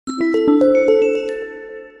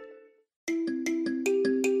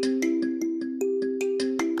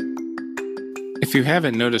If you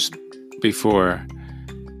haven't noticed before,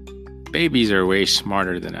 babies are way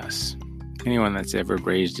smarter than us. Anyone that's ever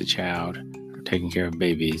raised a child or taken care of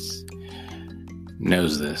babies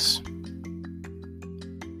knows this.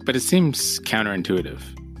 But it seems counterintuitive.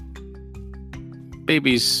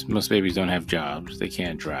 Most babies don't have jobs. They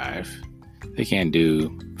can't drive. They can't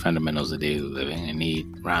do fundamentals of daily living and need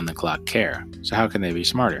round-the-clock care. So how can they be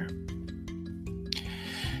smarter?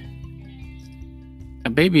 A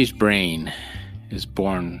baby's brain is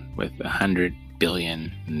born with 100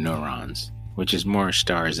 billion neurons, which is more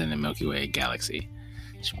stars than the Milky Way galaxy.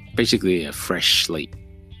 It's basically a fresh slate.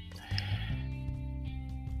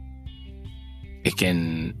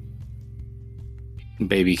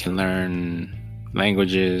 Baby can learn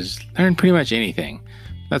languages, learn pretty much anything.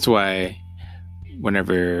 That's why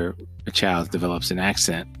whenever a child develops an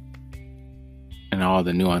accent and all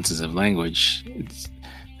the nuances of language,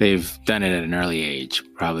 they've done it at an early age,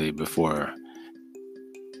 probably before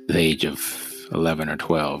the age of 11 or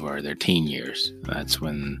 12 or their teen years. That's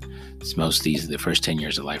when it's most easy. The first 10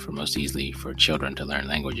 years of life are most easily for children to learn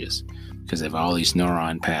languages because they have all these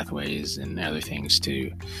neuron pathways and other things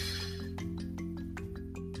to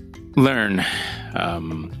learn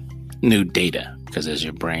new data. Because as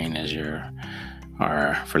your brain,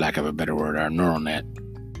 for lack of a better word, our neural net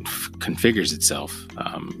configures itself,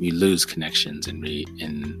 you lose connections,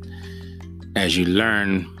 and as you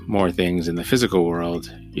learn more things in the physical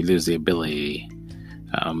world, you lose the ability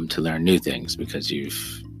to learn new things because you're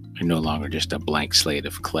no longer just a blank slate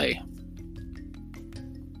of clay.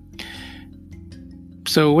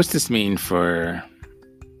 So what's this mean for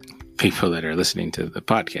people that are listening to the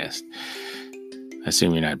podcast? I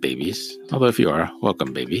assume you're not babies, although if you are,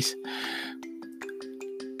 welcome babies.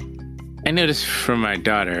 I noticed from my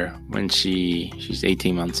daughter when she's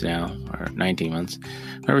 18 months now, or 19 months,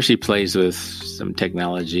 whenever she plays with some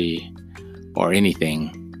technology or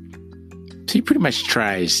anything, she pretty much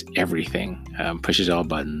tries everything, pushes all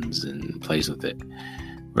buttons and plays with it.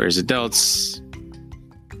 Whereas adults,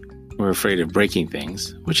 we're afraid of breaking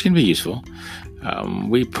things, which can be useful.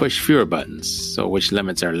 We push fewer buttons, which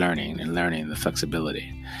limits our learning the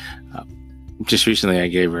flexibility. Just recently, I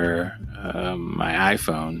gave her my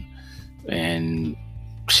iPhone, and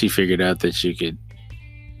she figured out that you could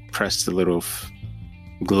press the little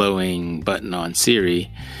glowing button on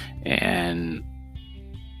Siri and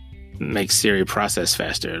make Siri process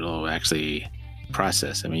faster. It'll actually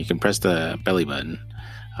process. I mean, you can press the belly button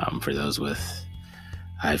for those with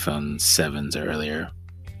iPhone 7s or earlier.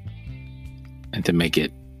 And to make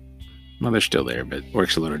it, well, they're still there, but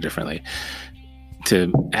works a little differently.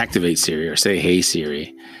 To activate Siri or say, "Hey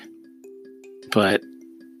Siri." But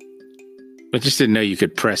I just didn't know you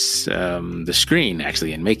could press the screen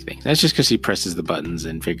actually and make things. That's just because she presses the buttons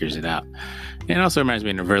and figures it out. And it also reminds me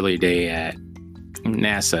of an early day at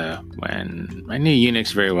NASA when I knew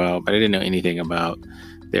Unix very well, but I didn't know anything about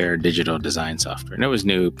their digital design software. And it was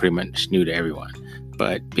pretty much new to everyone.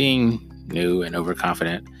 But being new and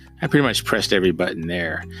overconfident, I pretty much pressed every button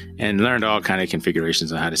there and learned all kind of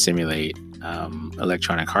configurations on how to simulate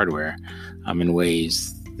electronic hardware in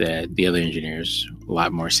ways that the other engineers, a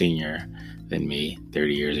lot more senior than me,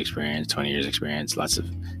 30 years experience, 20 years experience, lots of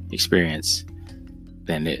experience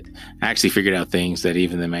than it. I actually figured out things that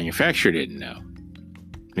even the manufacturer didn't know.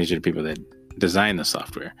 These are the people that design the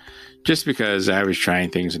software, just because I was trying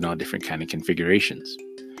things in all different kind of configurations.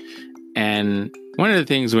 And one of the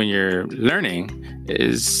things when you're learning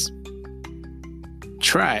is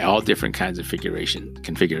try all different kinds of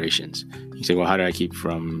configurations. You say, well, how do I keep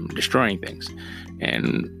from destroying things?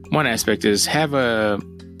 And one aspect is have a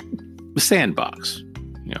sandbox.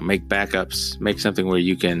 Make backups, make something where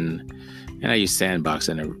you can, and I use sandbox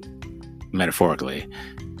metaphorically,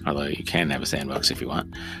 although you can have a sandbox if you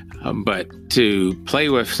want, but to play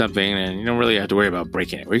with something and you don't really have to worry about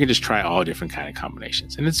breaking it, where you can just try all different kind of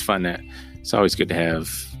combinations. And it's fun. It's always good to have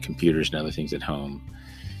computers and other things at home.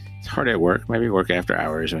 It's hard at work, maybe work after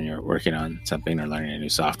hours when you're working on something or learning a new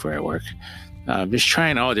software at work. Just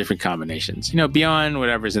trying all different combinations, beyond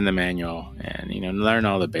whatever's in the manual, and, learn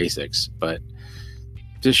all the basics, but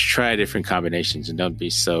just try different combinations and don't be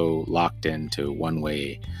so locked into one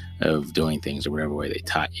way of doing things or whatever way they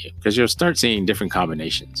taught you, because you'll start seeing different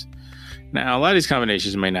combinations. Now, a lot of these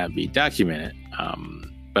combinations may not be documented,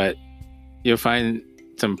 but you'll find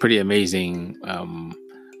some pretty amazing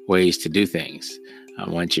ways to do things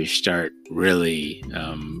once you start really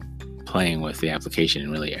playing with the application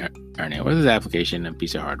and really earning it. Whether it's an application, a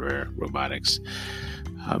piece of hardware, robotics,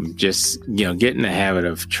 just get in the habit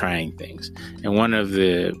of trying things. And one of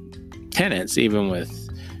the tenets, even with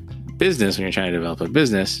business, when you're trying to develop a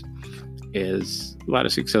business, is a lot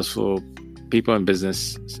of successful people in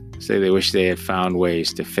business say they wish they had found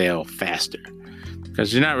ways to fail faster,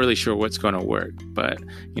 because you're not really sure what's going to work. But,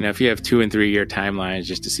 if you have 2 and 3 year timelines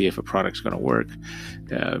just to see if a product's going to work,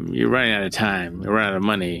 you're running out of time, you're running out of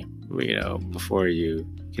money, before you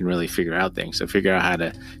can really figure out things. So figure out how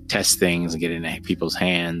to test things and get it in people's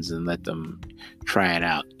hands and let them try it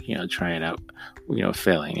out,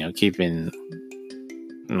 failing, keeping,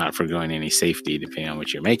 not forgoing any safety depending on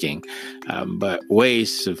what you're making, but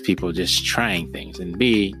ways of people just trying things and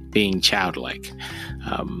being childlike,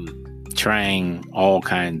 trying all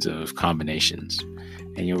kinds of combinations,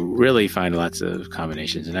 and you'll really find lots of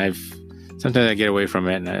combinations. And sometimes I get away from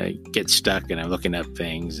it and I get stuck and I'm looking up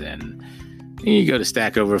things, and you go to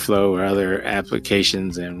Stack Overflow or other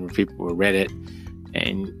applications and where people will Reddit,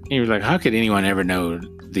 and you're like, how could anyone ever know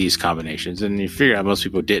these combinations? And you figure out most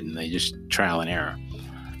people didn't. They just trial and error.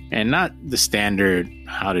 And not the standard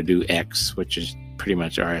how to do X, which is pretty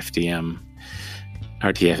much RTFM,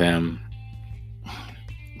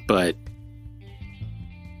 but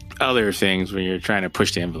other things when you're trying to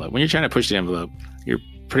push the envelope. When you're trying to push the envelope, you're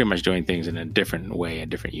pretty much doing things in a different way, a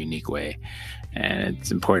different, unique way. And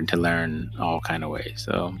it's important to learn all kind of ways.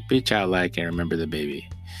 So be childlike and remember the baby.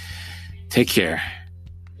 Take care.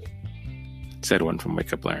 Said one from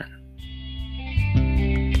Wake Up Learn.